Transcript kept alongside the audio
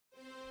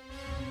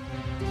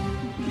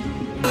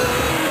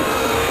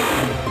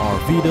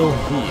Arveedel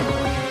here.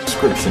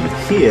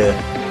 Scryptian here.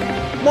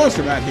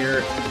 MonsterMatt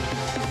here.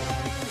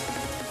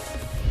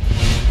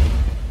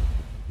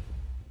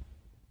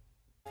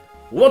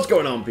 What's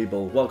going on,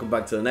 people? Welcome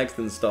back to the next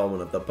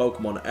installment of the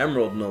Pokemon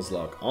Emerald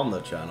Nuzlocke on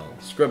the channel.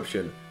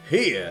 Scryptian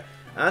here.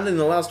 And in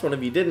the last one,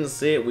 if you didn't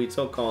see it, we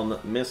took on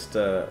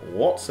Mr.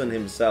 Watson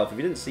himself. If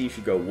you didn't see, you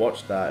should go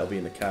watch that. It'll be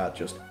in the card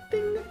just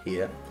ding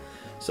here.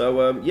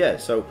 So, yeah,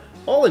 so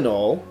all in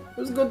all, it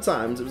was good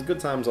times. It was good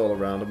times all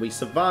around. And we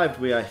survived,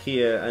 we are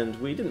here, and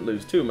we didn't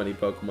lose too many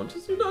Pokemon.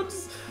 Just, you know,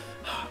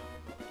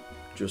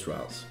 just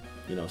routes.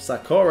 You know,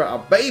 Sakura, our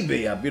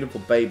baby, our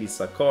beautiful baby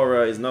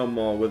Sakura is no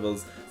more with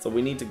us. So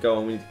we need to go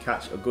and we need to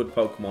catch a good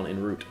Pokemon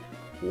en route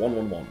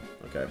 111.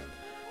 Okay.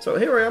 So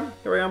here I am.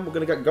 We're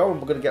going to get going.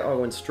 We're going to get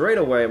going straight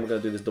away and we're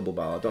going to do this double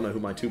battle. I don't know who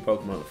my two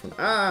Pokemon are from.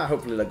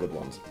 Hopefully they're good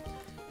ones.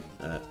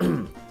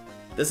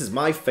 This is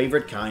my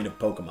favorite kind of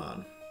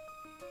Pokemon.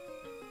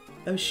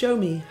 Show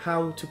me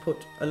how to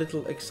put a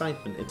little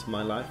excitement into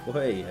my life.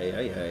 Well,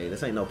 hey.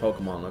 This ain't no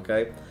Pokemon,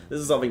 okay? This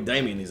is something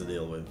Damien needs to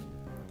deal with.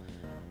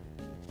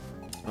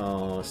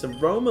 Oh, it's a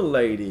Aroma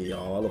Lady.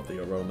 Oh, I love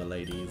the Aroma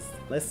Ladies.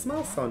 They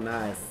smell so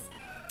nice.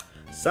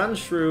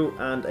 Sandshrew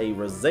and a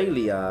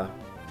Rosalia.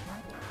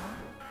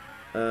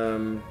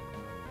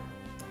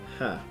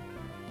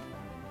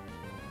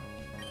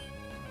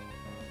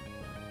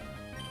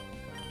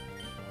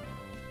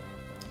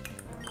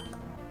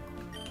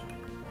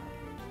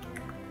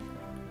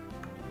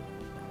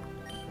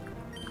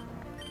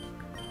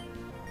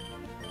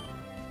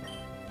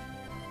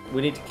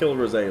 We need to kill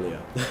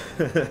Rosalia.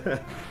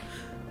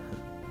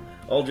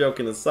 All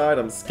joking aside,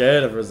 I'm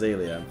scared of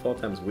Rosalia. I'm 4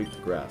 times weak to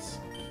grass.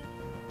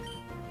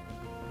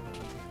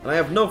 And I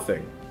have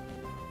nothing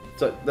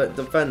that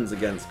defends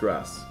against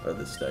grass at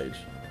this stage.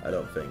 I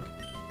don't think.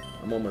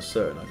 I'm almost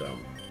certain I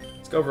don't.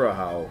 Let's go for a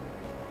Howl.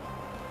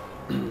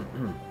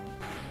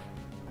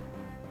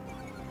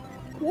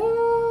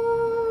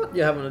 What?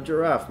 You're having a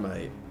giraffe,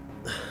 mate.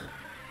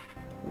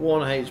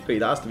 1 HP.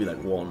 That has to be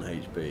like 1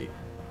 HP.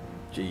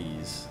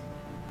 Jeez.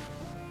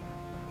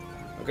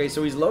 Okay,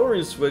 so he's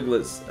lowering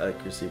Swiglet's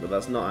accuracy, but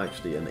that's not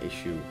actually an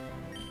issue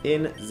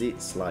in the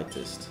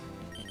slightest.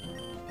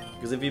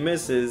 Because if he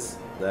misses,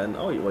 then...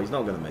 Oh, well, he's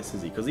not going to miss,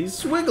 is he? Because he's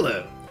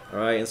Swiglet!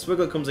 Alright, and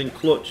Swiglet comes in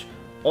clutch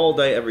all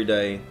day, every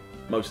day.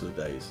 Most of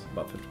the days.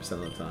 About 50% of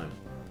the time.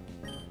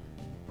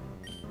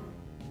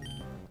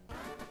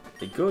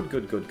 Okay,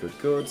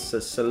 good. So,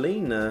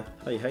 Selena...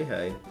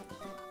 Hey.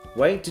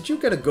 Wait, did you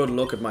get a good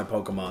look at my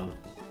Pokemon?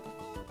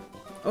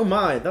 Oh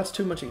my, that's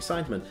too much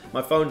excitement.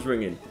 My phone's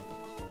ringing.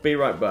 Be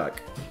right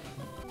back.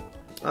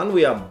 And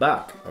we are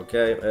back,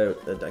 okay?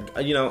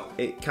 You know,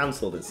 it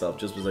cancelled itself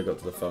just as I got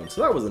to the phone,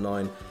 so that was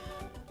annoying.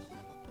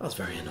 That was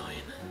very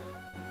annoying.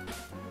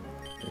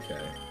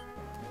 Okay.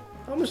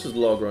 How much does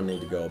Logron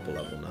need to go up a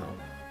level now?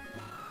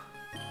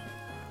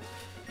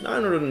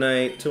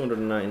 908,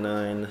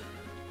 299,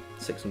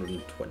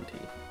 620.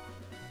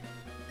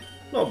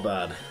 Not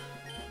bad.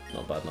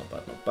 Not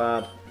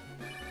bad.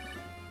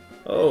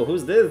 Oh,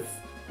 who's this?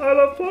 I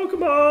love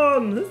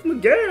Pokemon! This is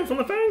Miguel from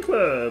the fan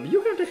club!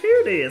 You have to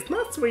hear this!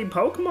 Not sweet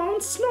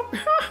Pokemon! Slop!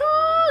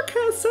 Haha!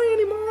 Can't say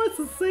anymore! It's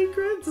a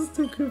secret! It's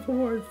too good for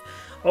words!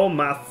 Oh,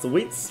 my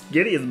sweet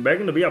Skitty is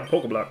begging to be a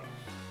Pokeblock!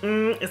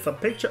 It's a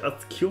picture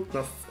of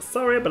cuteness.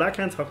 Sorry, but I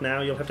can't talk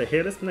now. You'll have to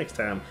hear this next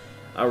time.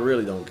 I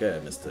really don't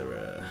care, Mr.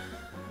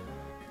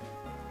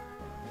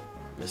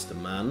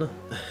 Man.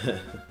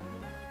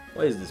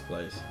 What is this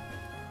place?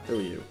 Who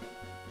are you?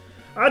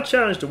 I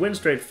challenged the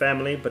Windstraight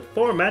family, but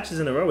 4 matches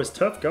in a row is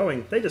tough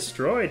going. They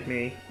destroyed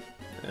me.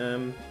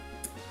 I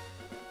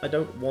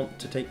don't want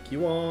to take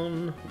you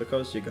on,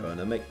 because you're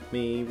gonna make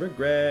me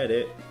regret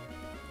it.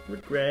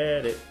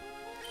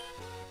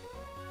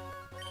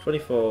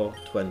 24,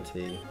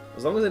 20.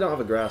 As long as they don't have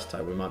a grass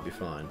type, we might be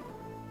fine.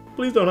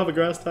 Please don't have a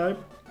grass type.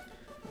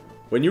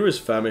 When you're as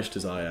famished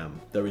as I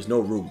am, there is no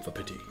room for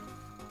pity.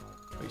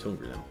 Oh, he's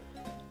hungry then.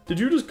 Did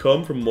you just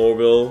come from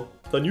Morville?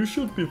 Then you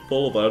should be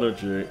full of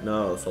energy.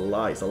 No, it's a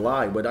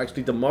lie. We're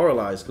actually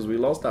demoralized because we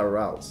lost our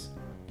routes.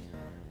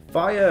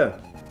 Fire!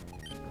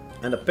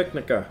 And a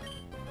Picnicker.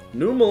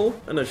 NU-MEL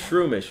and a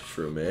Shroomish.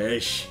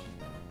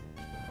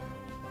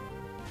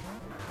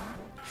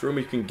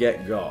 Shroomish can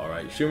get got,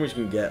 alright? Shroomish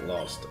can get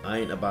lost. I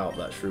ain't about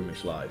that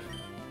Shroomish life.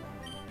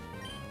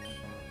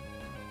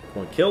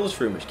 Come on, kill the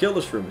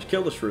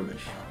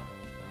Shroomish.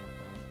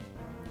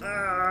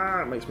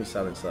 Ah, it makes me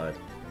sad inside.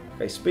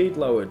 Okay, speed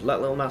lowered.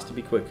 Let Little Nasty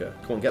be quicker.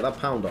 Come on, get that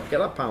pound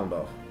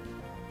off.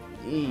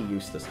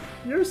 Useless.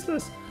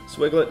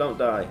 Swiglet, don't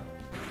die.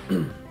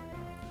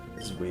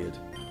 This is weird.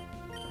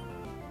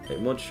 Okay,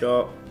 Mud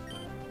Shot.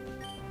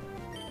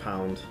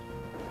 Pound.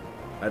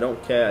 I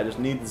don't care. I just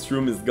need this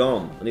room is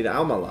gone. I need it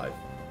out of my life.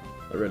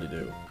 I really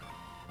do.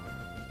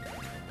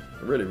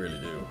 I really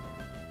do.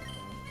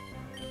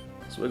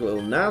 Swiglet,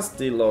 Little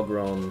Nasty,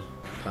 Logron,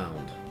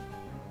 Pound.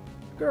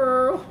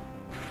 Girl.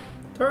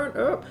 Turn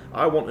up.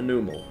 I want a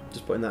NU-MEL.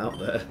 Just putting that out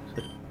there.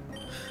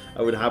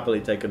 I would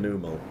happily take a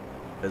NU-MEL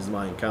as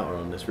my encounter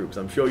on this route, because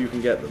I'm sure you can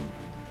get them.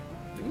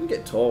 You can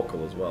get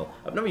Torkoal as well.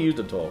 I've never used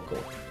a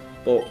Torkoal.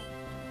 But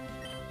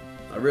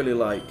I really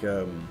like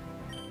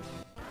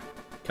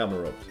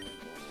Camerupt.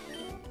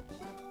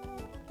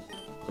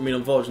 I mean,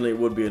 unfortunately, it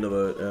would be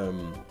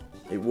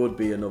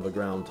another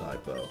ground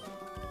type though.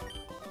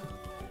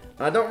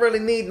 I don't really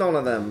need none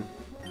of them.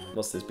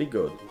 What's this? Be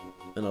good.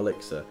 An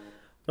elixir.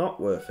 Not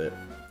worth it.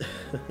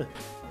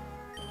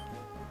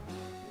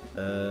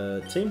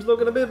 Team's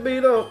looking a bit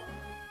beat up.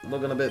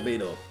 Looking a bit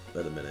beat up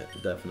at the minute,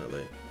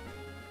 definitely.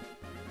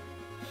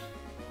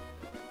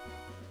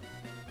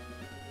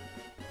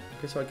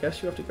 Okay, so I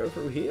guess you have to go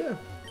through here.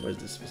 Where's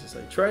this supposed to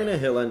say? Trainer,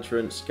 hill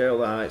entrance, scale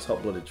the heights,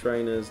 hot-blooded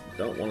trainers.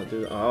 Don't want to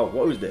do that. Oh,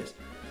 what was this?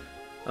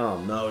 Oh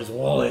no, it's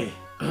Wally.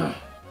 Oh,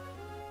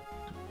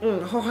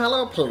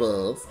 hello,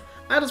 Perez.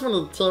 I just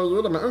wanted to tell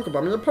you that my uncle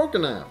bought me a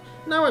Pokénav.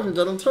 Now I can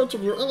get in touch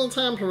with you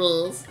anytime,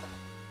 Perez.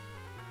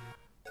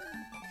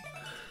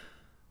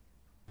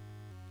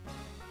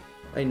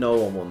 Ain't no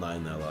one won that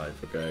in their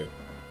life, okay?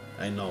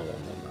 Ain't no one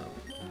won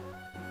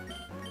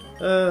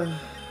that.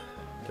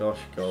 Gosh,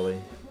 golly.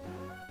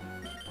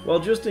 Well,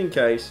 just in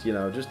case, you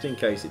know, just in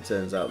case it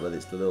turns out that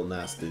it's the little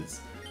nasties,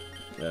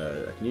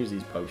 I can use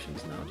these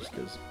potions now, just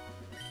because.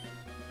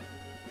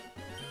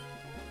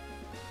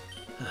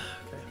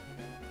 Okay.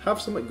 Have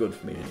something good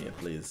for me in here,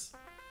 please.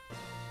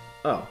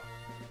 Oh.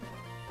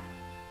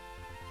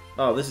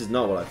 Oh, this is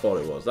not what I thought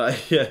it was.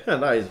 That, yeah,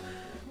 that is...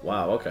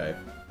 Wow, okay.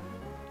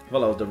 I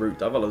thought that was the route.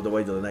 I thought that was the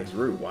way to the next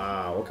route.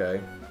 Wow,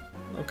 okay.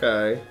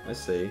 Okay, I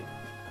see.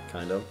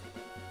 Kind of.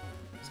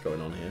 What's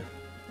going on here?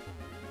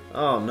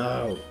 Oh,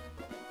 no.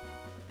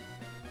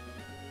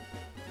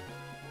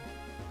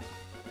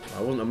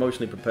 I wasn't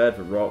emotionally prepared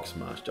for Rock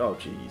Smash. Oh,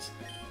 jeez.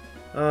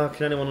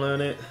 Can anyone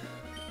learn it?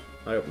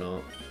 I hope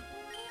not.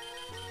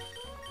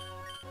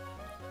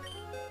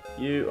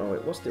 You... Oh,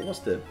 wait, what's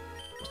the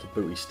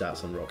booty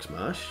stats on Rock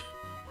Smash?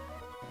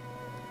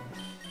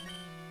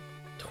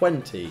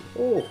 20.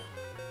 Oh.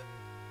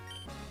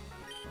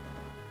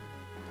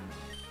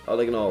 Oh,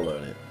 they can all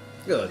learn it.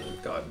 Good.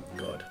 God.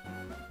 God.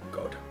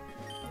 God.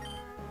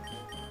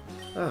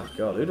 Oh,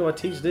 God. Who do I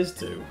teach this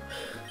to?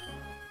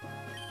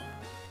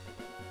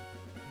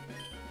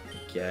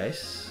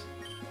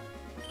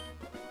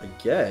 I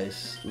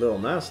guess. Little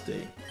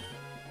Nasty.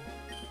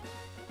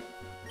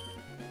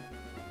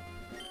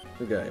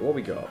 Okay, what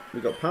we got? We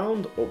got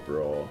Pound,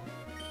 Uproar.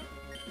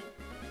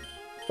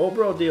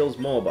 Uproar deals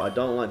more, but I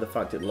don't like the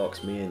fact it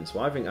locks me in. So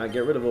I think I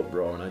get rid of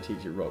Uproar and I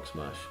teach it Rock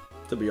Smash.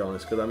 To be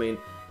honest, because I mean,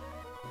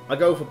 I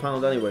go for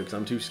Pound anyway because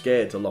I'm too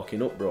scared to lock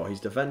in Uproar. His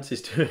defense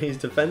is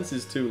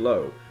too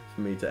low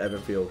for me to ever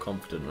feel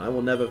confident, and I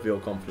will never feel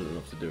confident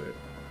enough to do it.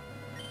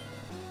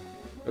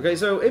 Okay,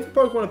 so if a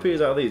Pokemon appears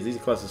out of these are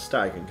classed as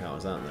static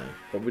encounters, aren't they?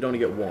 But we'd only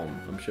get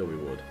one. I'm sure we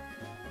would.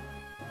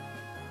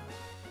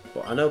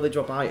 But I know they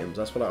drop items.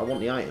 That's what I want,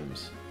 the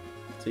items.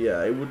 So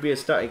yeah, it would be a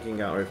static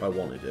encounter if I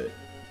wanted it,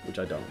 which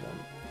I don't want.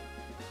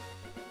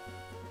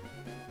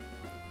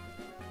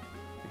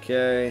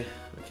 Okay.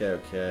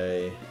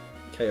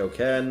 KO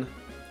Ken.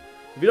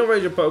 If you don't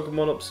raise your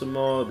Pokemon up some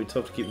more, it'll be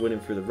tough to keep winning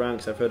through the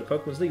ranks. I've heard the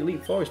Pokemon's League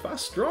Elite Four is far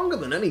stronger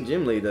than any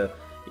gym leader.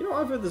 You know,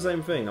 I've heard the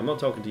same thing. I'm not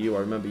talking to you. I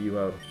remember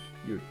you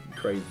you're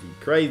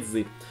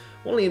crazy.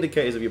 One of the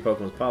indicators of your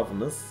Pokemon's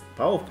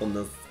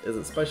powerfulness is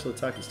its special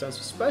attack. It stands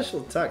for special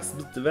attack,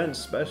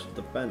 special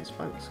defense.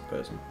 Thanks,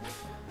 person.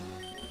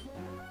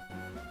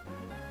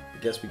 I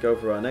guess we go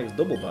for our next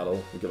double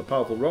battle. We've got a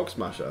powerful Rock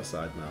Smash at our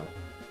side now.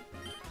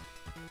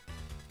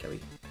 Can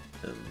we?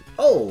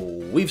 Oh,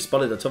 we've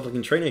spotted a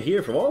tough-looking trainer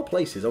here from all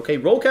places. Okay,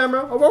 roll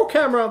camera. Oh, roll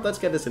camera. Let's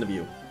get this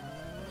interview.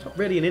 It's not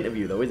really an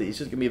interview, though, is it? It's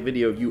just gonna be a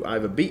video of you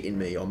either beating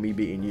me or me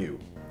beating you,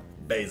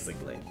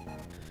 basically.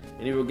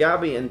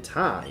 Inurugabi and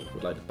Tai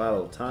would like to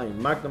battle. Tai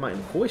and Magnemite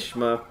and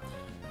Quishma.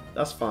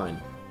 That's fine.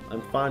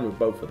 I'm fine with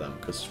both of them,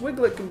 because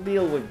Swiglet can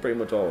deal with pretty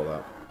much all of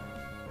that.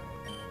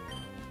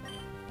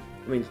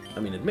 I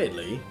mean,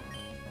 admittedly,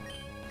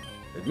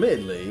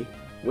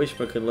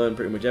 Wishma can learn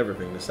pretty much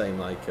everything the same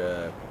like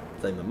that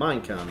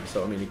mine can.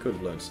 So I mean, he could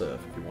have learned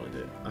Surf if he wanted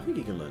it. I think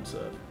he can learn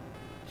Surf.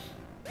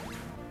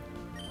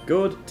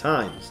 Good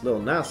times, little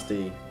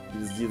Nasty.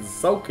 He's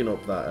soaking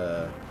up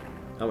that.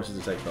 How much does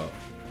it take off?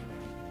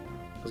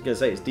 I was gonna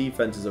say its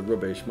defenses are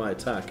rubbish. My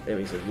attack, I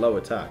mean, it's a low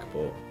attack,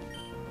 but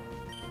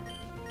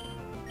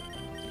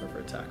let's go for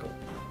a tackle.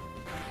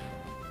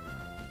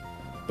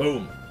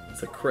 Boom!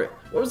 It's a crit.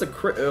 What was the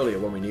crit earlier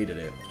when we needed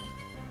it?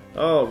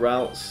 Oh,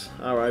 Routes.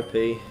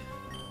 R.I.P.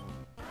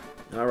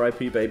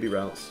 R.I.P. Baby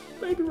Routes.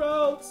 Baby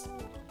Routes.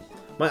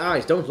 My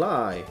eyes don't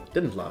lie.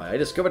 Didn't lie. I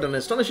discovered an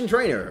astonishing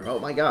trainer. Oh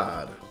my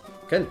God.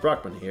 Kent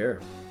Brockman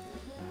here.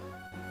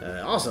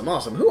 Awesome.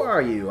 Who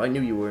are you? I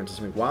knew you were into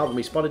something wild when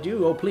we spotted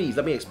you. Oh, please,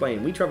 let me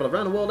explain. We travel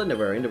around the world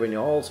anywhere, interviewing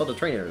all sorts of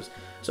trainers.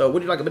 So,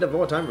 would you like a bit of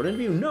more time for an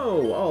interview?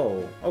 No.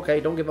 Oh, okay,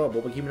 don't give up.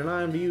 We'll be keeping an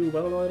eye on you.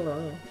 Blah, blah, blah,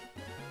 blah.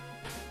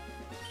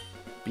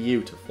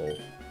 Beautiful.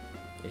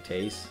 It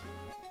is.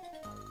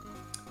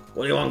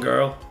 What do you want,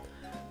 girl?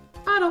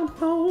 I don't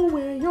know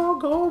where you're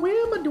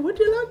going, but would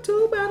you like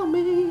to battle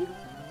me?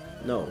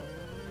 No.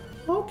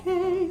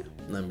 Okay.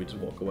 And then we just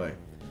walk away.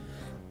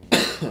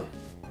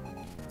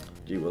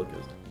 Gee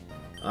willikers.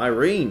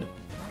 Irene!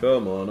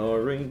 Come on,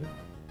 Irene.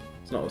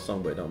 It's not a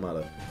song, but it don't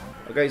matter.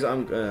 Okay, so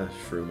I'm...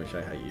 Shroomish,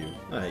 I hate you.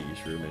 I hate you,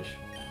 Shroomish.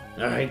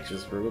 I hate you,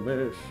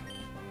 Shroomish.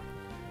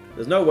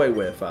 There's no way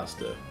we're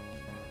faster.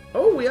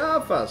 Oh, we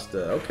are faster.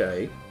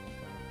 Okay.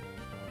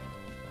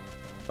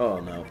 Oh,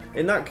 no.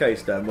 In that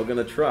case, then, we're going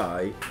to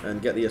try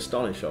and get the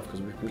Astonish off, because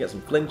if we can get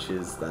some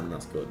flinches, then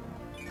that's good.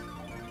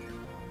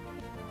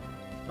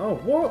 Oh,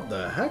 what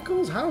the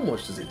heckles? How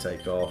much does it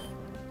take off?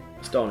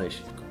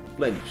 Astonish.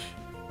 Flinch.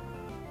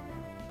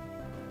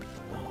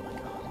 Oh, my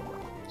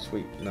God.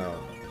 Sweet. No.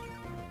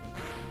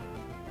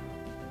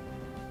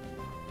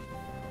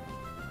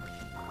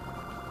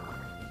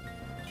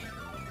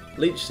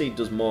 Leech Seed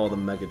does more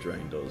than Mega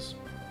Drain does.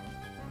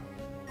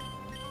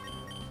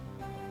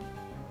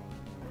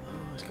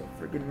 Oh, it's got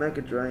friggin'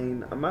 Mega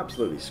Drain. I'm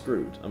absolutely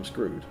screwed. I'm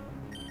screwed.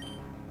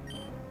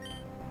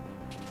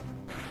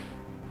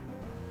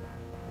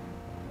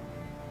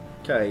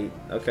 Okay,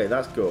 okay,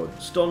 that's good.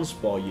 Stun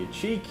Spore, you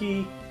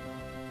cheeky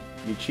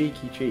cheek,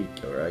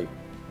 alright?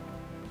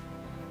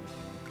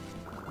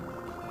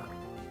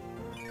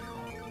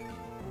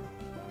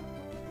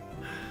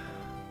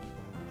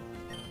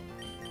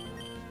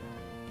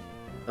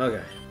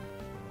 Okay.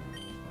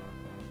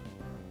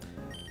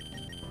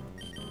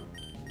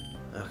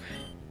 Okay.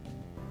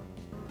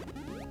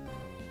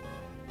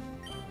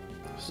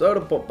 So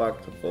to put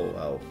back to full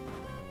health.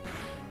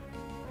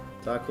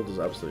 Tackle does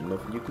absolutely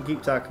nothing. You can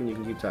keep tackling,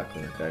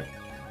 okay?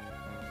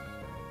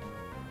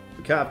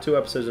 We can't have 2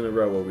 episodes in a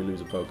row where we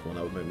lose a Pokemon.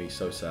 That would make me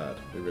so sad.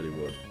 It really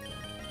would.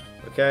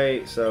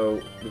 Okay,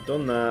 so we've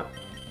done that.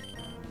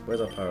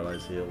 Where's our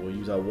Paralyze Heal? We'll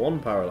use our 1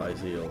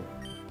 Paralyze Heal.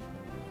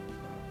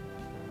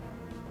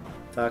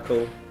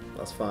 Tackle,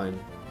 that's fine.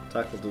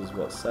 Tackle does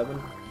what,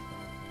 7?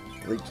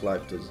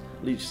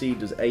 Leech Seed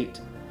does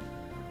 8.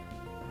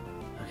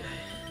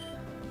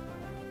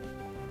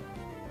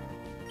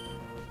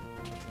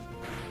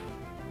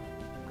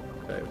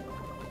 Okay.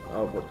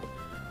 Oh, what?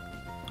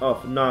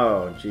 Oh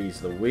no,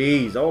 jeez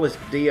Louise, all this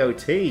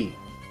DOT.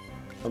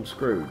 I'm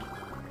screwed.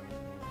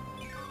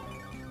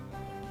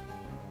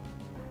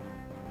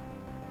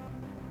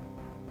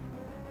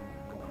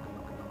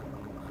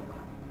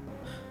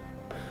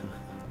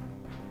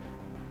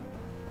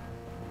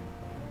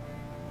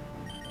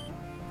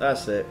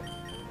 That's it.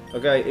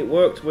 Okay, it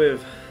worked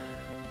with...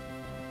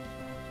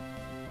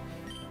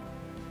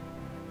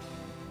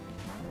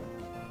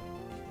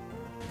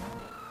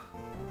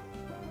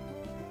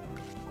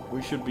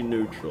 We should be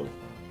neutral.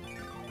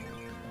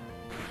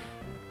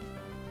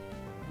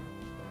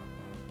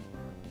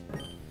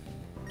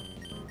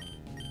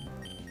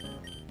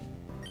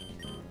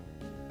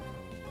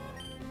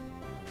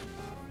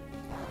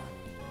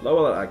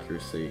 Lower that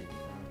accuracy.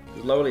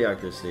 Just lower the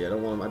accuracy. I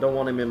don't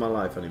want him in my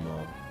life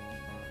anymore.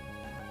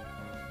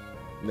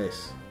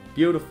 Miss.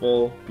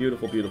 Beautiful,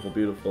 beautiful, beautiful,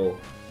 beautiful.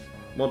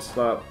 Mud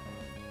Slap.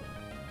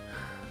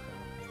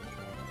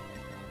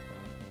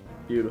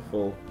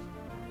 Beautiful.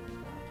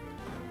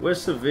 We're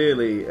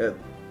severely at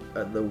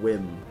the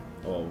whim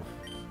of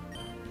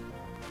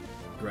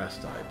grass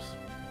types.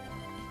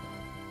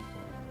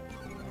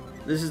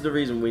 This is the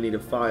reason we need a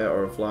fire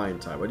or a flying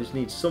type. I just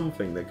need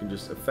something that can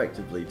just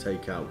effectively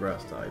take out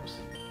grass types.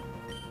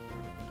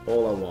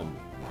 All I want.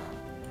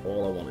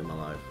 All I want in my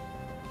life.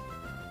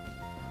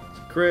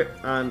 Crit,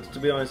 and to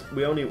be honest,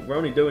 we're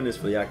only doing this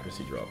for the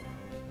accuracy drop.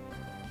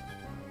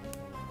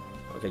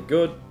 Okay,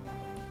 good.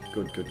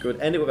 Good, good, good.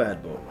 End it with a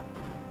headbutt.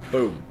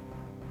 Boom.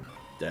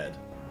 Dead.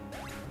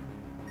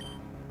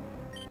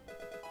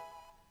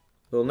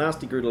 Little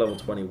Nasty grew to level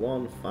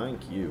 21.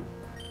 Thank you.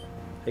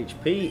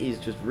 HP is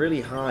just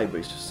really high, but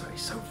it's just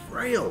it's so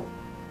frail.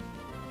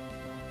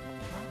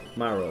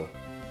 Marrow.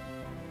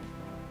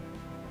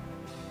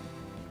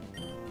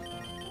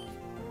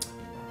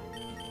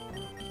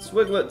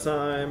 Swiglet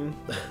time!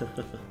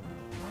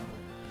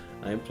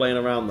 I ain't playing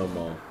around no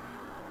more.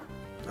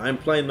 I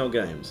ain't playing no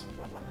games.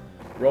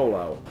 Roll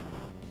out.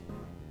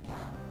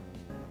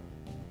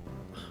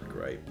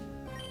 Great.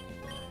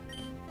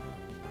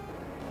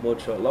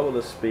 Mudshot, lower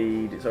the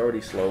speed. It's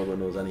already slower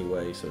than us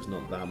anyway, so it's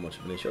not that much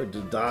of an issue. It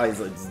just dies,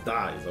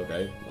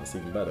 okay? That's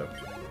even better.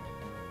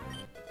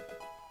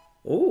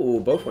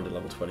 Ooh, both wanted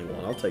level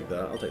 21. I'll take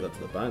that. I'll take that to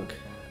the bank.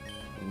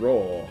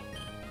 Raw.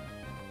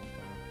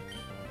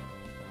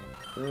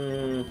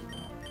 You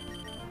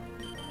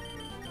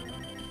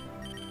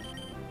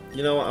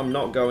know what, I'm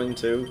not going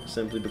to,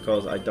 simply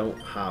because I don't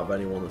have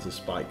anyone that's a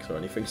spikes or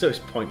anything, so it's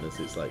pointless.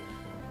 It's like,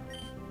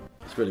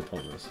 it's really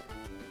pointless.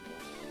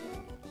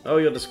 Oh,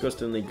 you're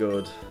disgustingly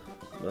good.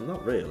 Well,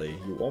 not really.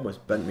 You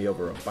almost bent me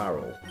over a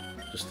barrel.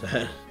 Just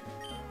there.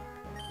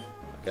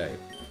 Okay.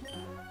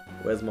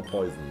 Where's my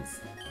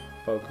poisons?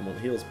 Pokemon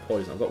heals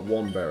poison. I've got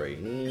 1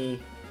 berry.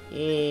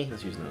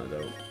 Let's use an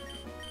antidote.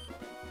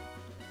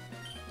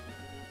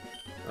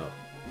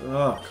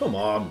 Oh, come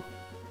on!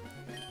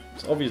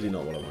 It's obviously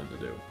not what I wanted to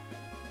do.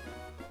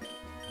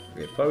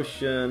 Okay,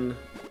 potion.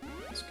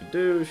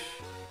 Skadoosh.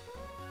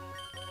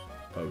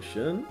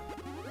 Potion.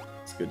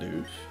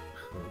 Skadoosh.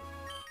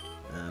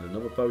 And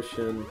another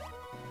potion.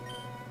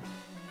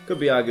 Could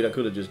be argued I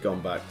could have just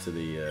gone back to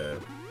the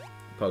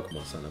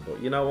Pokemon Center,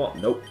 but you know what?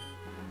 Nope.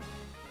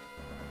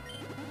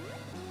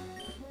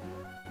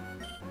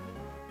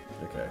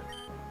 Okay.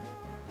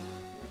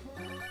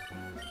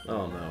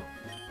 Oh no.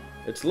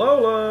 It's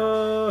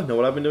Lola! Know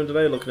what I've been doing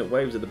today? Looking at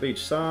waves at the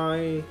beach.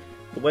 Sigh.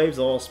 The waves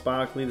are all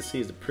sparkly. The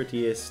sea is the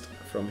prettiest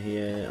from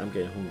here. I'm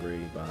getting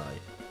hungry. Bye.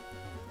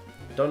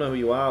 Don't know who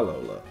you are,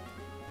 Lola.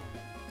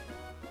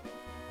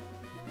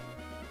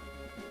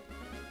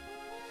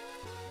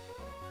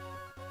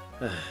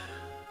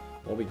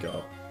 What we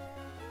got?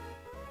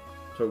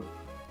 So,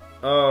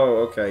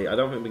 oh, okay. I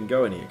don't think we can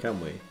go in here,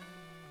 can we?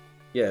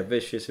 Yeah,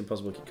 vicious,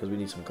 impossible, because we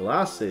need some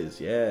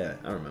glasses. Yeah,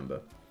 I remember.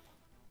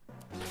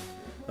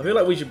 I feel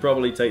like we should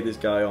probably take this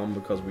guy on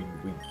because we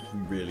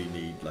really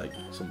need, like,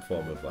 some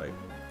form of, like...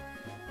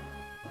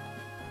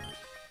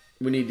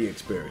 We need the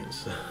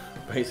experience,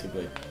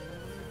 basically.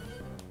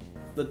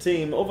 The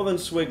team, other than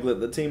Swiglet,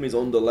 the team is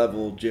under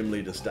level gym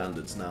leader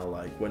standards now,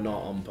 like, we're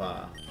not on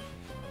par.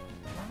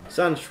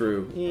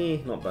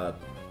 Sandshrew, not bad.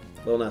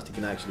 Little Nasty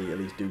can actually at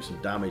least do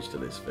some damage to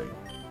this thing.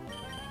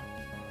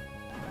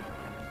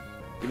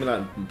 Give me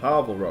that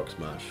powerful Rock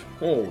Smash.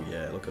 Oh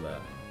yeah, look at that.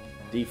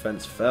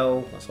 Defense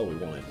fell, that's all we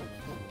wanted.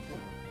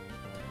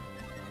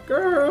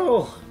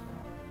 Girl!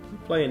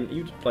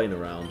 You just playing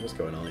around, what's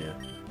going on here?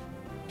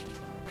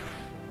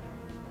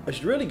 I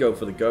should really go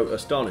for the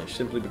Astonish,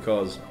 simply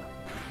because...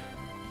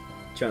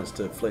 Chance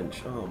to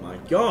flinch. Oh my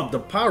god, the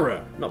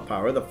para! Not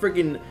para, the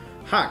friggin'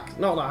 hack!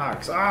 Not the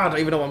hacks! Ah, I don't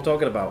even know what I'm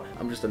talking about.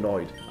 I'm just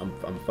annoyed.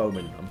 I'm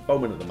foaming. I'm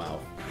foaming at the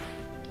mouth.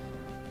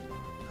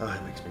 Ah,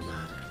 it makes me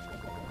mad.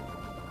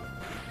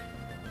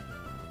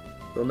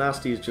 Little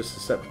Nasty is just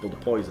susceptible to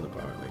poison,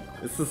 apparently.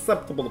 It's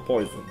susceptible to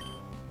poison.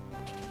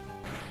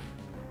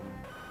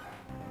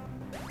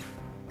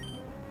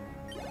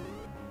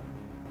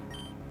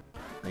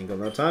 Ain't got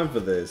no time for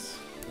this.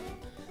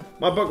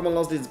 My Pokemon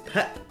lost its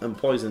pep and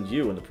poisoned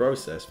you in the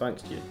process.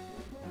 Thanks, you.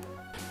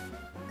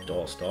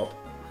 Doorstop.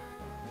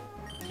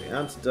 Okay,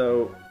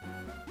 antidote.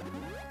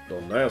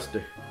 Little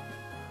Nasty.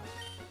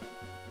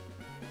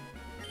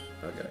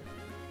 Okay.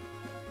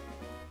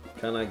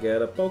 Can I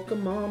get a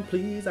Pokemon,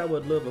 please? I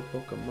would love a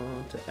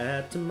Pokemon to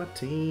add to my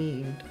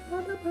team.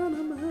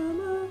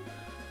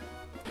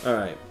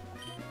 Alright.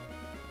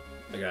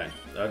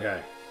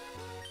 Okay.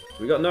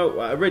 We got no...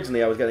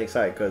 Originally, I was getting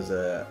excited because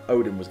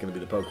Odin was going to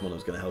be the Pokemon that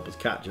was going to help us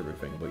catch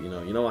everything. But, you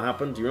know what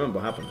happened? You remember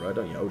what happened, right?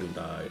 Don't you? Odin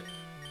died.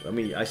 I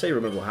mean, I say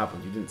remember what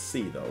happened. You didn't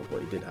see, though,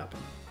 but it did happen.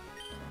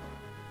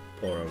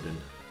 Poor Odin.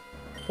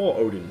 Poor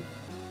Odin.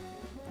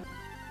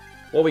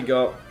 What we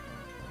got?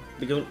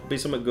 Be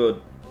something good.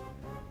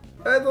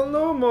 I don't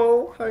know,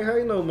 Mo.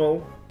 Hi, no,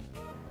 Mo.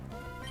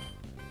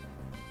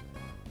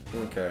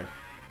 Okay.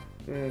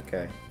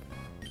 Okay.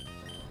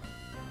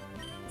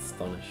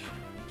 Astonish.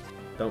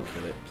 Don't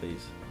kill it,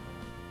 please.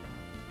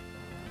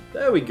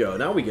 There we go.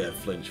 Now we get a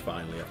flinch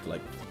finally after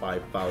like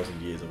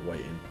 5,000 years of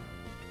waiting.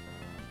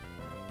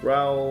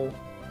 Growl.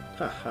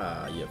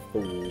 Haha, you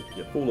fool.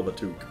 You fool of a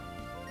toque.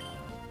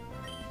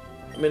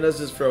 I mean, let's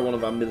just throw one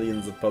of our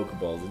millions of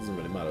Pokeballs. It doesn't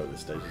really matter at this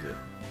stage, is it?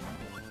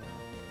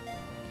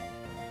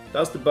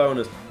 That's the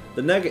bonus.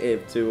 The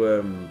negative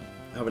to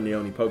having the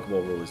only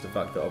Pokeball rule is the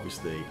fact that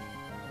obviously...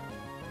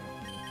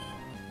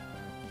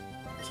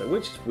 So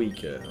which is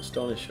weaker?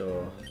 Astonish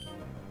or...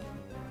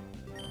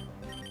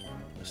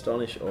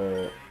 Astonish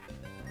or...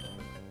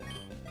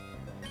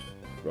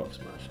 Rock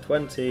Smash.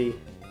 20,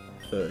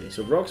 30.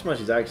 So Rock Smash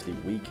is actually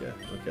weaker.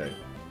 Okay.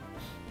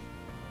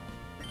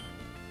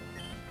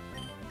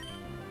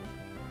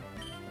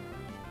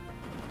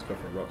 Let's go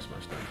for a Rock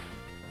Smash then.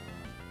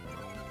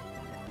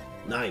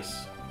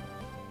 Nice.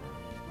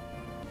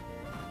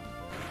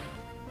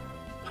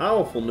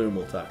 Powerful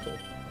NU-MEL tackle.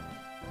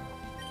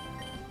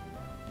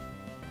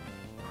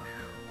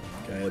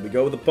 Okay, here we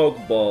go with the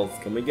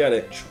Pokeballs. Can we get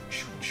it?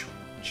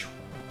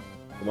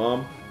 Come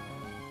on.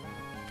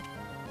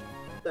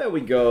 There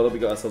we go. There we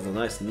got ourselves a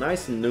nice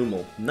and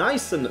NU-MEL.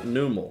 Nice and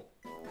NU-MEL.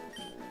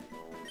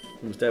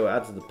 Instead, we'll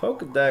add to the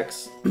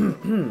Pokedex.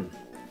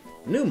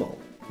 NU-MEL,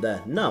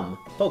 the numb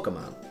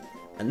Pokemon.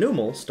 A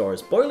NU-MEL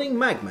stores boiling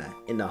magma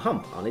in the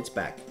hump on its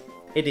back.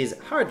 It is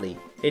a hardy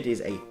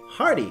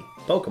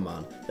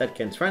Pokemon that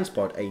can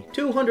transport a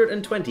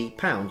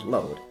 220-pound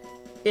load.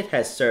 It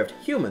has served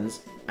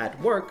humans at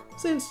work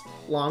since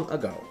long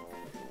ago.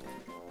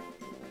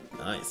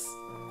 Nice.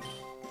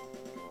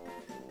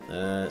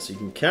 So you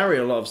can carry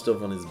a lot of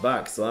stuff on his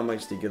back, so I'm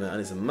actually gonna... And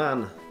it's a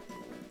man.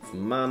 It's a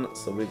man,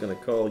 so we're gonna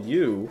call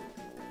you...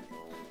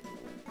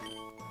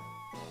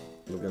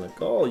 We're gonna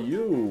call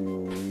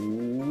you...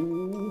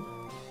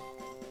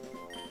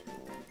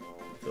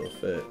 Feel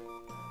fit.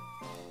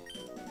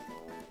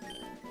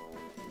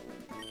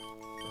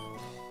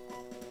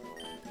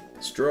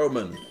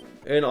 Strowman.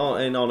 In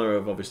honor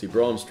of, obviously,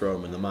 Braun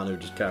Strowman, the man who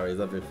just carries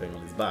everything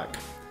on his back.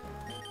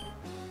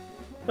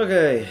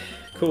 Okay.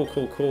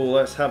 Cool.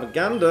 Let's have a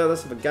gander.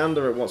 Let's have a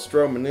gander at what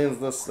Strowman is.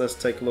 Let's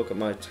take a look at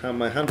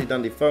my handy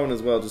dandy phone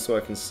as well, just so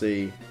I can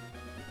see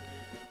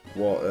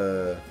what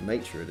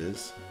nature it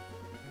is.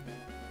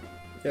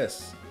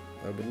 Yes,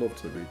 I would love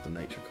to read the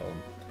nature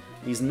column.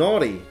 He's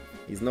naughty.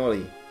 He's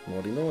naughty.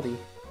 Naughty, naughty.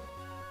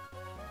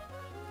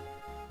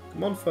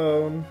 Come on,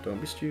 phone.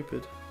 Don't be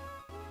stupid.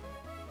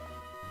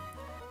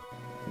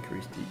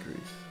 Increase,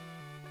 decrease.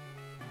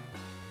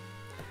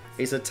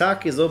 Its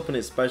attack is up and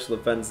its special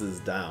defense is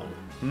down.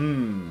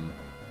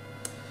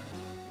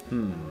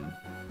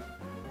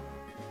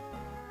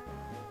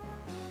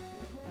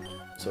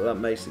 So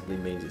that basically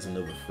means it's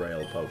another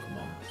frail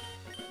Pokemon.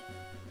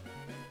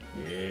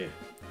 Yeah.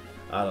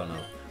 I don't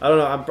know.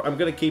 I'm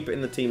going to keep it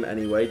in the team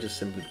anyway, just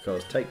simply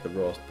because. Take the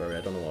Raspberry.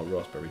 I don't know what a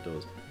Raspberry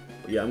does.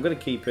 But yeah, I'm going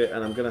to keep it,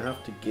 and I'm going to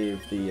have to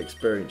give the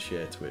experience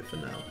share to it for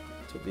now.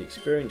 So the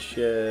experience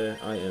share,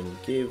 I am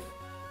give.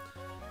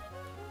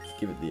 Let's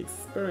give it the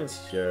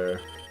experience share.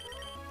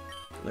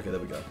 Okay, there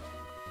we go.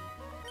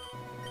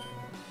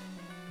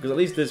 Because at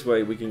least this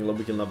way we can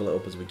level it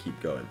up as we keep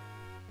going.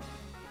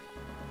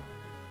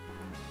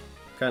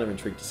 Kind of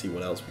intrigued to see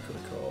what else we could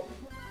have caught.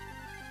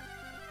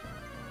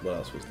 What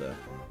else was there?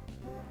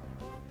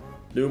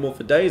 NU-MEL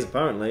for days,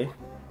 apparently.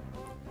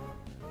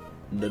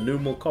 The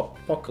NU-MEL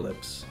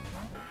apocalypse.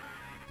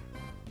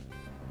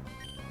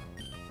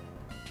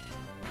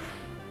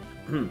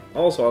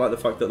 Also, I like the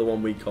fact that the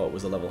one we caught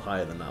was a level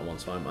higher than that one,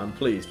 so I'm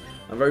pleased.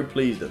 I'm very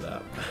pleased at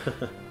that.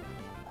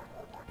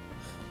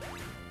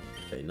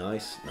 Okay,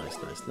 nice.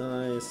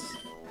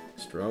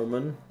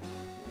 Stroman.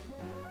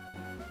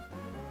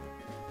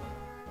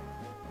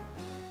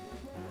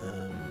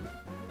 Are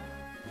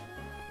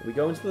we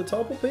going to the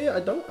top up here? I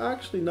don't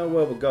actually know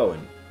where we're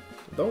going.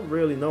 I don't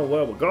really know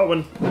where we're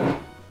going.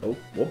 Oh,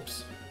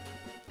 whoops.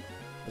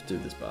 Let's do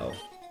this battle.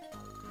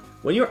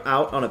 When you're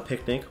out on a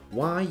picnic,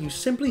 why, you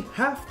simply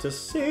have to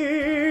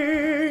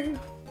sing.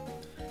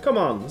 Come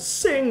on,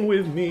 sing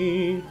with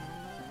me.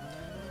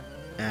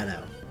 I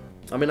know.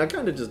 I mean, I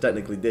kind of just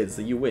technically did,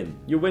 so you win.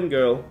 You win,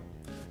 girl.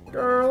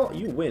 Girl,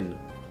 you win.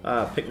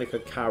 Picnic a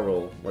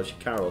carol. What's your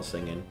carol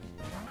singing?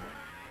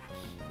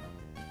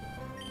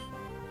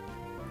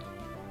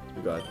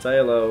 We got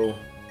Tailo.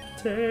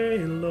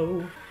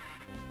 Tailo.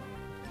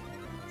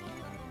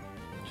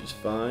 Which is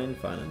fine.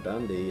 Fine and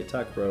dandy.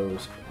 Attack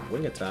Rose.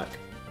 Wing attack.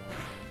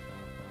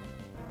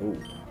 Ooh.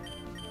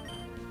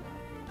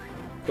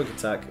 Quick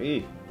attack.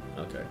 E.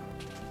 Okay.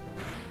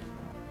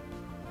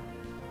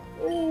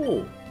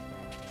 Oh.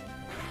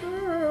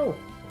 Girl.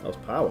 That was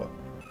power.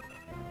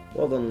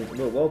 Well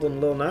done,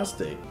 Lil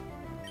Nasty.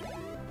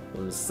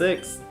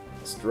 1-6.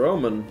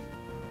 Stroman.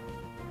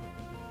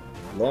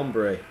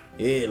 Lombre.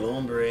 Hey,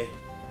 Lombre.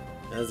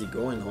 How's he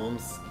going,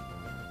 Holmes?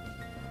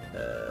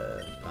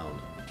 Pound.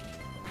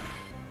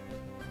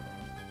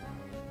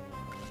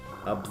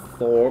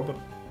 Absorb.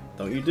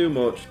 Don't you do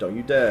much. Don't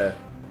you dare.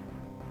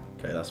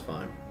 Okay, that's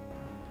fine.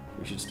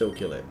 We should still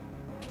kill it.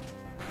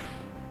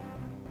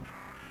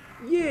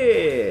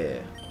 Yeah!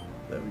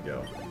 There we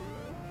go.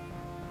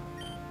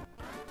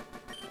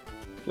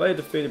 Player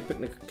defeated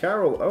Picnic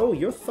Carol. Oh,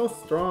 you're so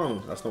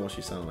strong. That's not what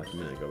she sounded like a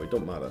minute ago. It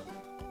don't matter.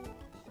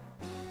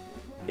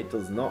 It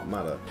does not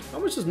matter. How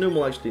much does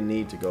NU-MEL actually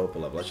need to go up a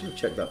level? I should have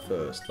checked that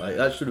first. Like,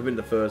 that should have been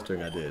the first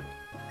thing I did.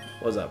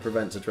 What was that?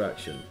 Prevents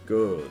attraction.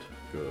 Good.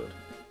 Good.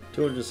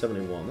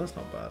 271. That's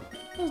not bad.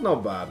 That's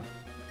not bad.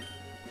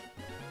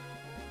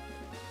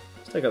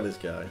 Let's take out this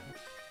guy.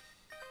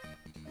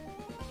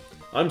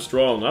 I'm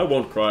strong. I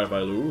won't cry if I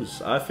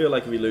lose. I feel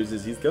like if he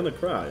loses, he's gonna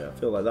cry. I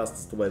feel like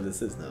that's the way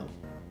this is now.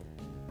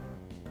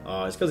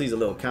 Oh, it's because he's a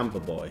little camper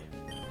boy.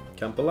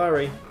 Camper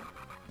Larry.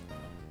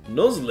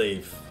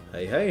 Nuzleaf.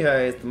 Hey, hey,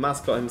 hey, it's the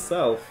mascot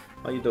himself.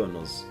 How you doing,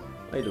 Nuz?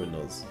 How you doing,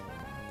 Nuz?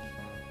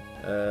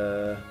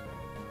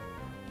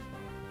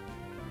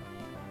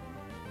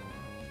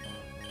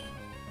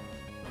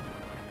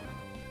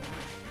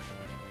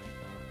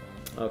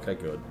 Okay,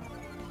 good.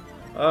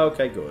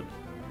 Okay, good.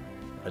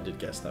 I did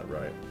guess that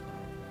right.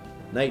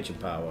 Nature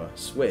power.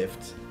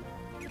 Swift.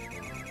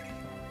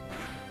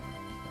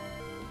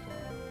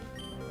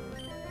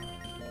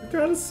 I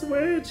gotta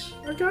switch!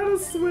 I gotta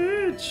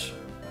switch!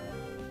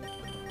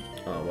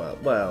 Oh,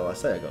 well, I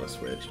say I gotta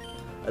switch.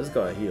 I just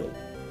gotta heal.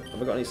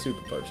 Have I got any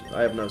super potions?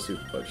 I have no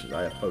super potions.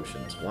 I have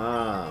potions.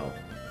 Wow.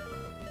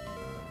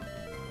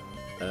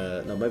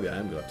 No, maybe I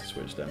am gonna have to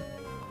switch then.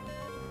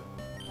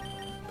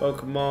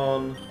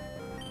 Pokemon.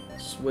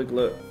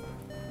 Swiglet.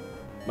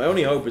 My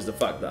only hope is the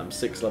fact that I'm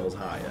 6 levels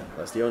higher.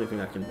 That's the only thing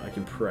I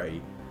can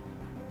pray.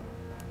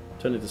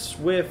 Turn into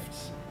Swift.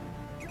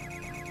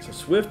 So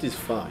Swift is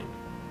fine.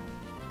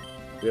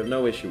 We have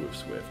no issue with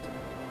Swift.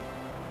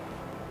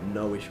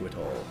 No issue at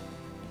all.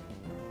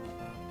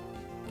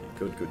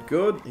 Good, good,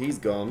 good. He's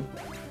gone.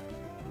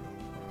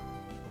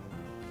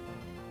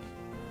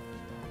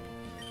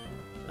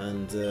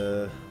 And,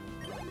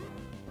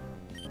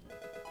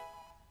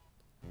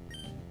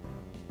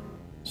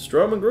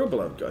 Stroman grew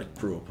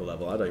up a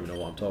level. I don't even know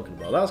what I'm talking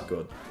about. That's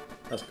good.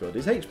 That's good.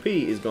 His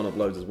HP is gone up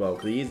loads as well,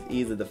 because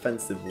he's a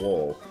defensive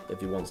wall if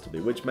he wants to be,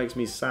 which makes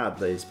me sad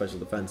that his special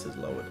defense is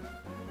lowered.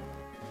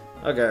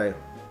 Okay.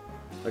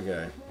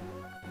 Okay.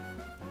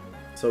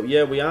 So,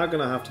 yeah, we are going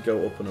to have to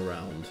go up and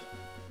around.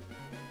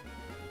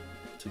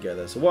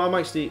 together. So what I'm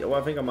actually... Well,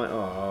 I think I might...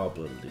 Oh,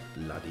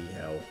 bloody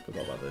hell.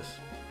 Forgot about this.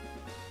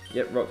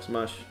 Yep, Rock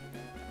Smash.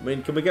 I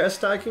mean, can we get a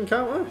static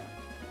encounter?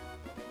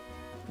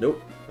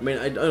 Nope. I mean,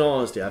 in all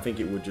honesty, I think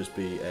it would just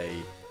be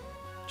a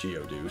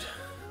Geodude.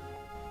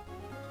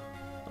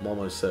 I'm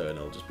almost certain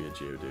it'll just be a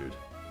Geodude.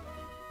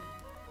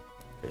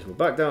 Okay, so we're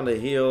back down to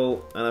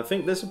heal, and I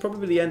think this will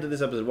probably be the end of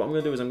this episode. What I'm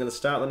going to do is I'm going to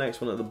start the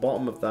next one at the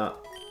bottom of that,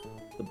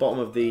 the bottom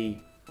of the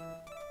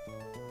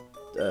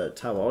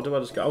tower. Or do I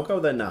just go? I'll go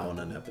there now and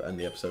then end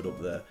the episode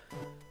up there.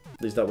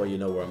 At least that way you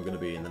know where I'm going to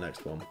be in the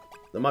next one.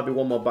 There might be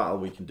one more battle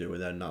we can do,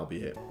 and then that'll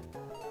be it.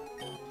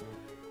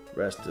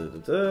 Rest.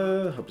 Hope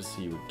to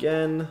see you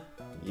again.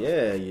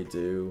 Yeah, you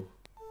do.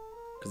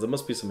 Because there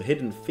must be some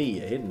hidden fee,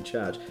 a hidden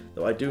charge.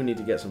 Though I do need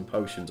to get some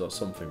potions or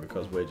something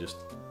because we're just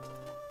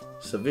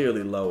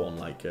severely low on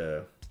like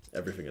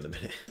everything in a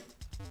minute.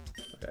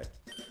 Okay.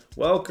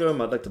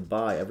 Welcome. I'd like to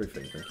buy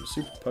everything. Thank you.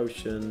 Super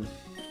potion.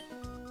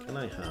 Can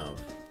I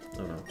have?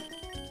 Oh no.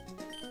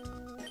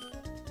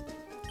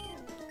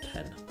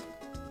 10.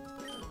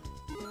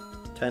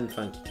 10,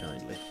 thank you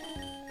kindly.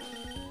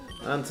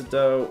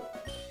 Antidote.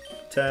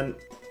 10.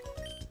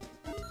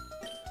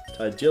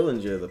 Ty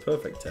Gillinger, the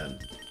perfect 10.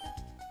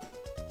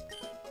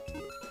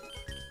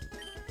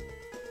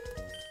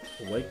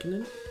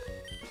 Awakening.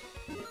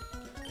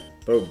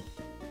 Boom.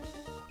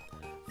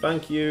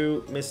 Thank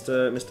you,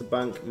 Mr.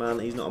 Bank Man.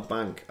 He's not a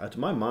bank. To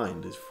my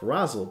mind, is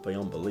frazzled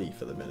beyond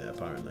belief at the minute,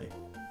 apparently.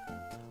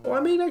 Oh,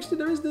 I mean, actually,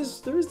 there is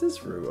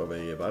this route over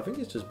here, but I think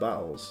it's just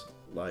battles.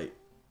 Like,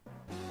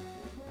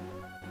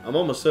 I'm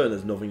almost certain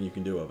there's nothing you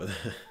can do over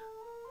there.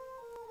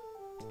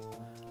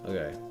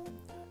 Okay,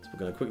 so we're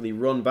gonna quickly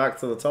run back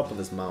to the top of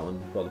this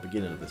mountain. Well, the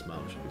beginning of this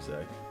mountain, should we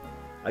say?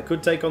 I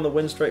could take on the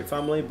Windstraight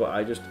family, but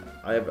I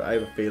have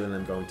a feeling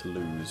I'm going to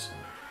lose.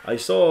 I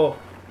saw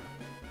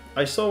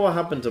what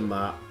happened to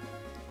Matt,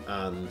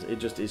 and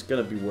it's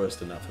gonna be worse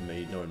than that for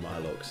me, knowing my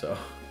luck. So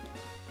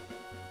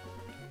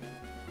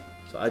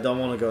I don't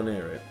want to go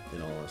near it,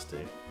 in all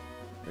honesty.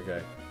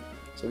 Okay,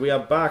 so we are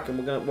back, and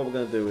what we're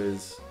gonna do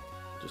is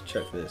just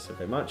check this.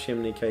 Okay, Matt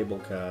Chimney, cable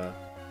car.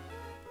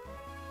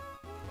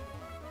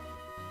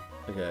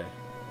 Okay.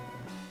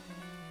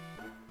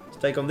 Let's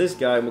take on this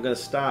guy, and we're going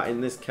to start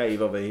in this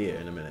cave over here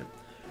in a minute.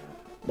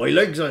 My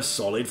legs are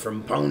solid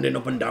from pounding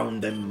up and down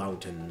them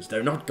mountains.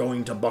 They're not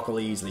going to buckle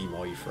easily,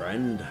 my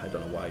friend. I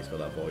don't know why he's got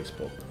that voice,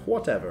 but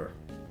whatever.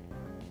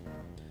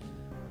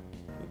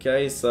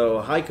 Okay, so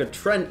Hiker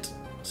Trent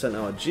sent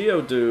out a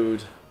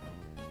Geodude.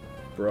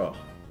 Bruh.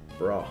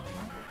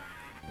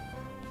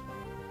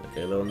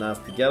 Okay, little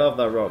nasty. Get off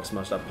that Rock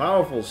Smash. That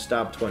powerful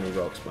stab 20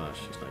 Rock Smash.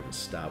 It's not even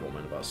stab, I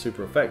meant about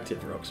super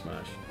effective Rock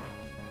Smash.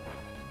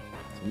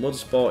 So Mud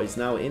Sport is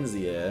now in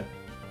the air.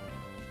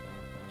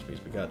 Which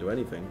means we can't do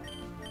anything.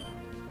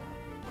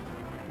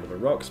 Another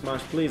Rock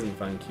Smash, please and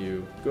thank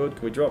you. Good.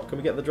 Can we drop? Can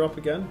we get the drop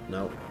again?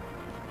 No.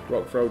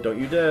 Rock Throw, don't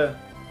you dare.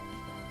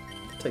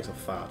 It takes off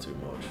far too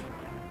much.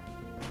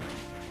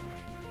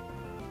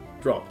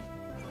 Drop.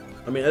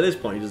 I mean, at this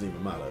point, it doesn't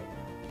even matter.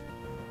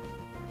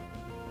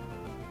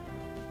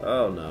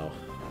 Oh no.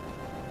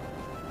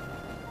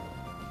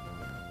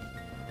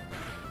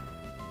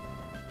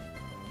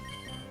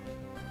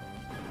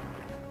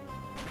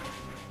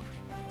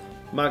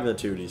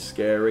 Magnitude is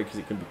scary because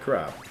it can be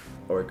crap,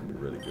 or it can be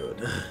really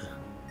good.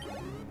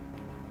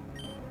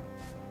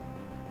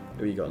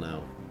 Who you got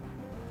now?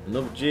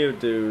 Another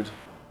Geodude.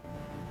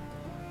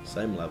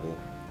 Same level.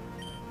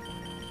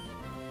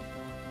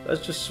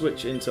 Let's just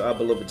switch into our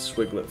beloved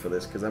Swiglet for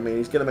this, because I mean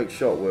he's going to make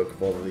short work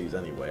of all of these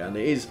anyway, and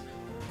it is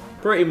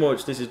pretty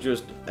much, this is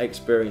just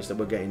experience that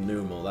we're getting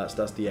NU-MEL.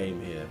 That's the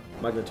aim here.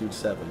 Magnitude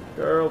 7.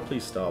 Girl,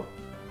 please stop.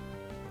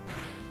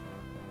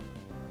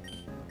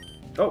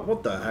 Oh,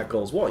 what the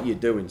heckles? What are you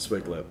doing,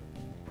 Swiglet?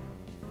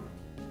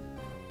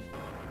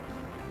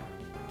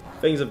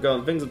 Things have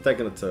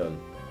taken a turn,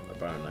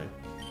 apparently.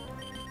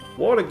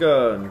 Water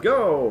gun,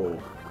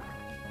 go!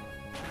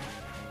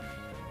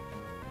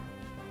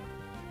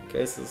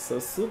 Okay, so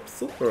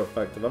super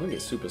effective. I think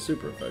it's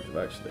super effective,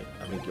 actually.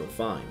 I think you'll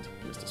find,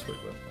 Mr.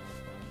 Swiglet.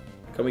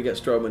 Can we get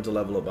Strowman to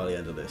level up by the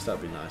end of this?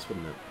 That'd be nice,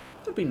 wouldn't it?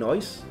 That'd be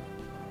nice.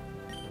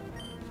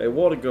 Okay,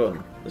 Water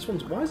Gun.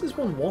 Why is this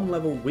one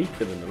level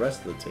weaker than the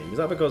rest of the team? Is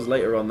that because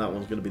later on that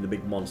one's going to be the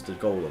big monster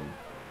golem?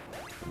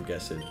 I'm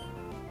guessing.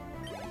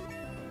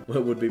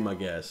 What would be my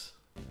guess?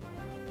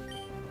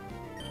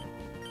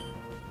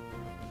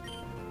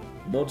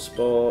 Mud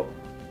Sport.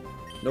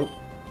 Nope.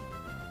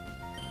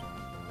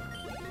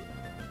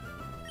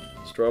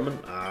 Strowman.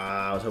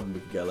 Ah, I was hoping we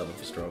could get a level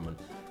for Strowman.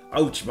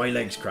 Ouch, my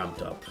leg's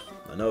cramped up.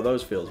 I know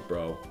those feels,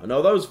 bro. I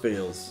know those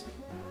feels.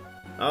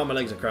 Oh, my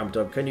legs are cramped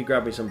up. Can you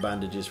grab me some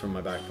bandages from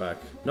my backpack?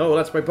 No,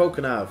 that's my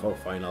Pokenav. Oh,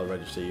 fine, I'll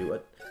register you.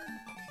 What?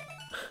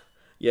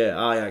 Yeah,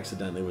 I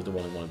accidentally was the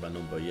one who wanted my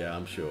number. Yeah,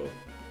 I'm sure.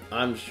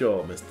 I'm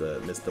sure,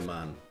 Mr.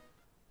 Man.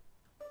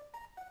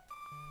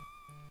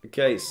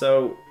 Okay,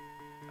 so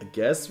I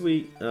guess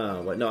we...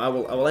 Oh, wait, no, I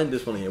will end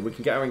this one here. We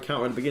can get our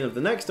encounter at the beginning of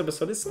the next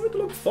episode. It's something to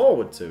look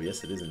forward to.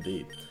 Yes, it is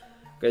indeed.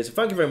 Okay, so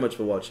thank you very much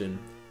for watching.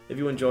 If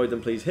you enjoyed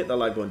them, please hit that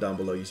like button down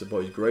below. Your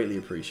support is greatly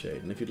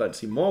appreciated. And if you'd like to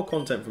see more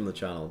content from the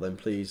channel, then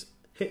please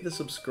hit the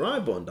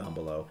subscribe button down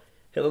below.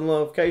 Hit the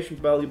notification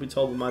bell, you'll be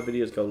told when my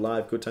videos go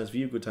live. Good times for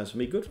you, good times for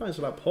me, good times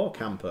for that poor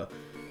camper,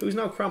 who is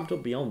now cramped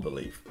up beyond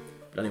belief.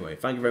 But anyway,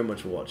 thank you very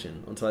much for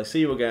watching. Until I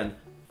see you again,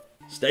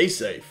 stay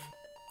safe.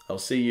 I'll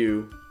see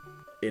you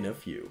in a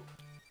few.